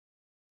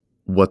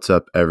What's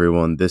up,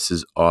 everyone? This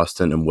is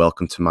Austin, and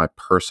welcome to my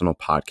personal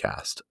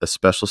podcast, a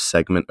special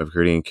segment of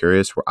Gritty and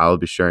Curious where I will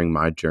be sharing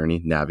my journey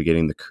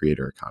navigating the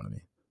creator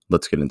economy.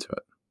 Let's get into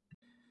it.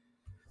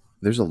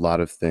 There's a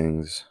lot of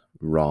things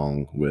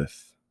wrong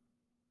with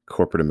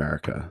corporate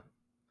America,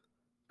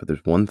 but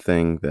there's one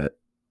thing that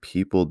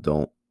people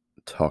don't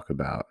talk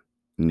about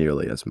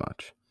nearly as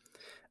much,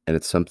 and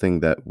it's something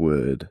that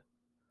would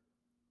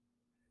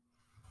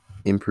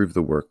improve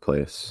the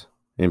workplace,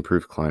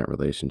 improve client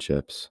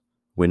relationships,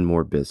 win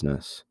more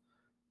business,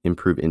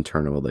 improve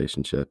internal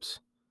relationships,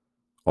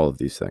 all of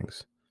these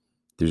things.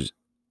 There's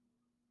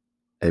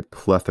a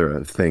plethora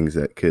of things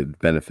that could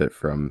benefit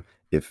from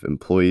if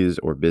employees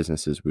or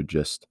businesses would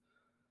just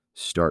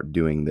start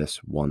doing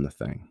this one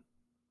thing.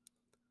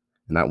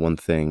 And that one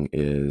thing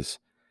is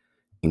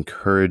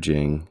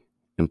encouraging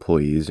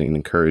employees and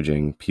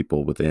encouraging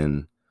people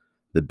within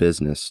the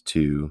business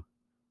to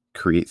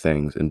create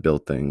things and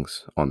build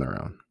things on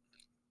their own.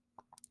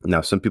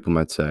 Now, some people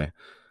might say,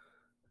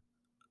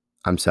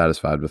 I'm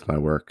satisfied with my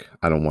work.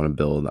 I don't want to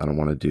build. I don't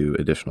want to do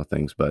additional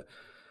things. But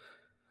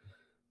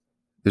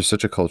there's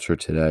such a culture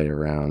today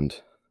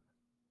around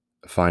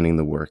finding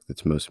the work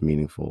that's most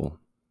meaningful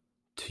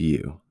to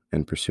you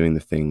and pursuing the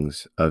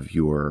things of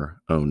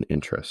your own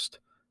interest.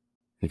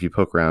 If you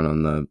poke around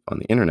on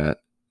the internet,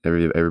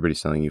 everybody's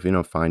telling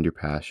you, find your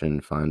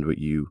passion, find what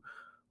you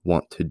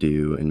want to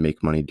do, and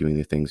make money doing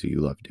the things that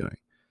you love doing.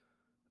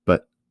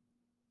 But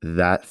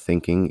that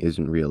thinking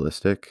isn't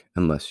realistic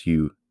unless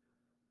you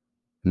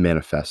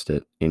manifest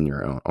it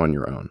on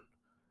your own.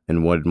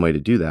 And one way to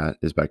do that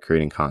is by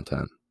creating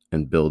content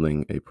and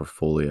building a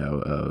portfolio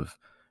of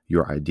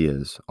your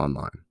ideas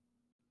online.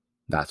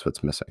 That's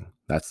what's missing.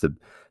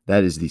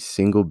 That is the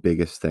single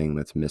biggest thing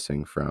that's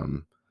missing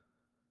from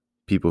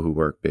people who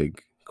work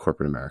big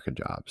corporate America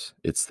jobs.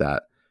 It's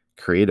that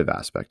creative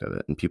aspect of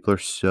it. And people are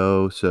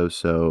so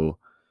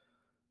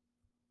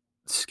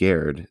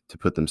scared to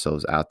put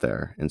themselves out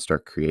there and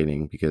start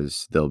creating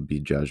because they'll be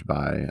judged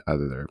by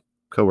either their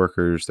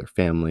coworkers, their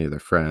family, their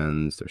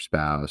friends, their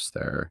spouse,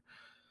 their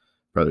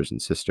brothers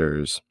and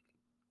sisters.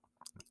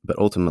 But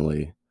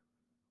ultimately,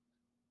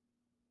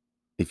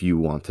 if you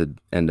want to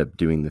end up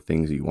doing the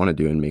things that you want to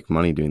do and make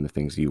money doing the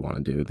things that you want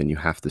to do, then you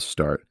have to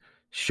start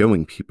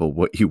showing people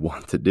what you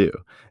want to do.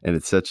 And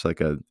it's it's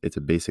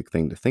a basic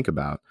thing to think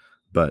about,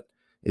 but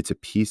it's a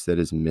piece that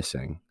is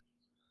missing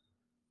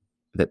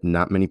that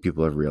not many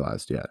people have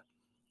realized yet.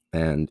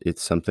 And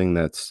it's something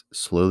that's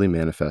slowly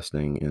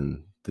manifesting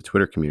in the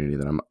Twitter community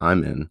that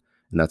I'm in.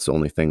 And that's the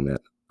only thing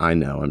that I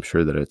know. I'm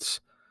sure that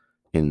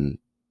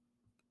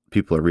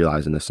people are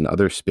realizing this in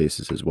other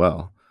spaces as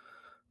well.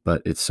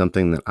 But it's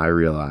something that I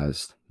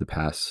realized the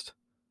past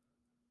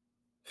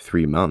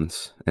 3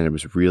 months. And it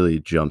was really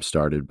jump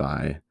started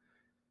by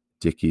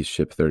Dickey's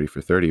Ship 30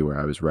 for 30, where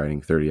I was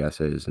writing 30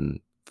 essays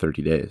in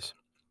 30 days.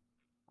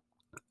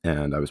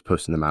 And I was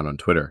posting them out on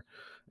Twitter,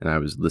 and I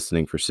was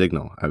listening for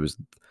signal. I was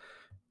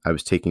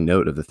taking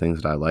note of the things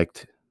that I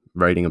liked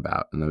writing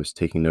about, and I was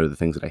taking note of the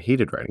things that I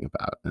hated writing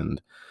about.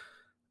 And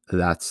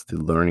that's the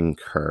learning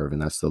curve,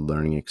 and that's the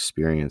learning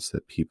experience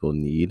that people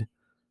need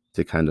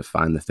to kind of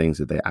find the things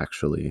that they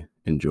actually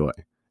enjoy.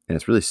 And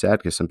it's really sad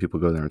because some people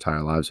go their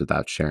entire lives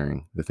without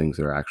sharing the things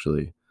that they're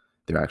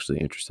actually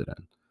interested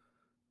in.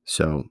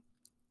 So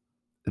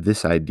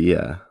this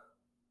idea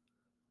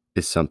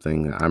is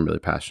something that I'm really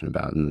passionate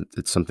about, and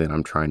it's something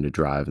I'm trying to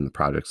drive in the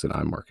projects that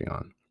I'm working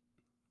on.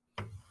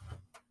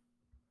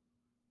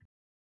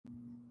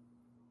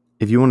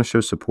 If you want to show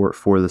support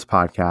for this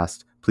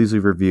podcast, please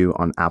leave a review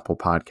on Apple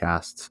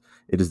Podcasts.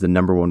 It is the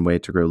 #1 way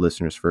to grow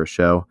listeners for a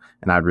show,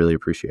 and I'd really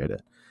appreciate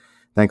it.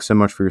 Thanks so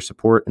much for your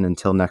support, and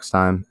until next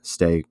time,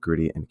 stay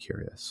gritty and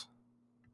curious.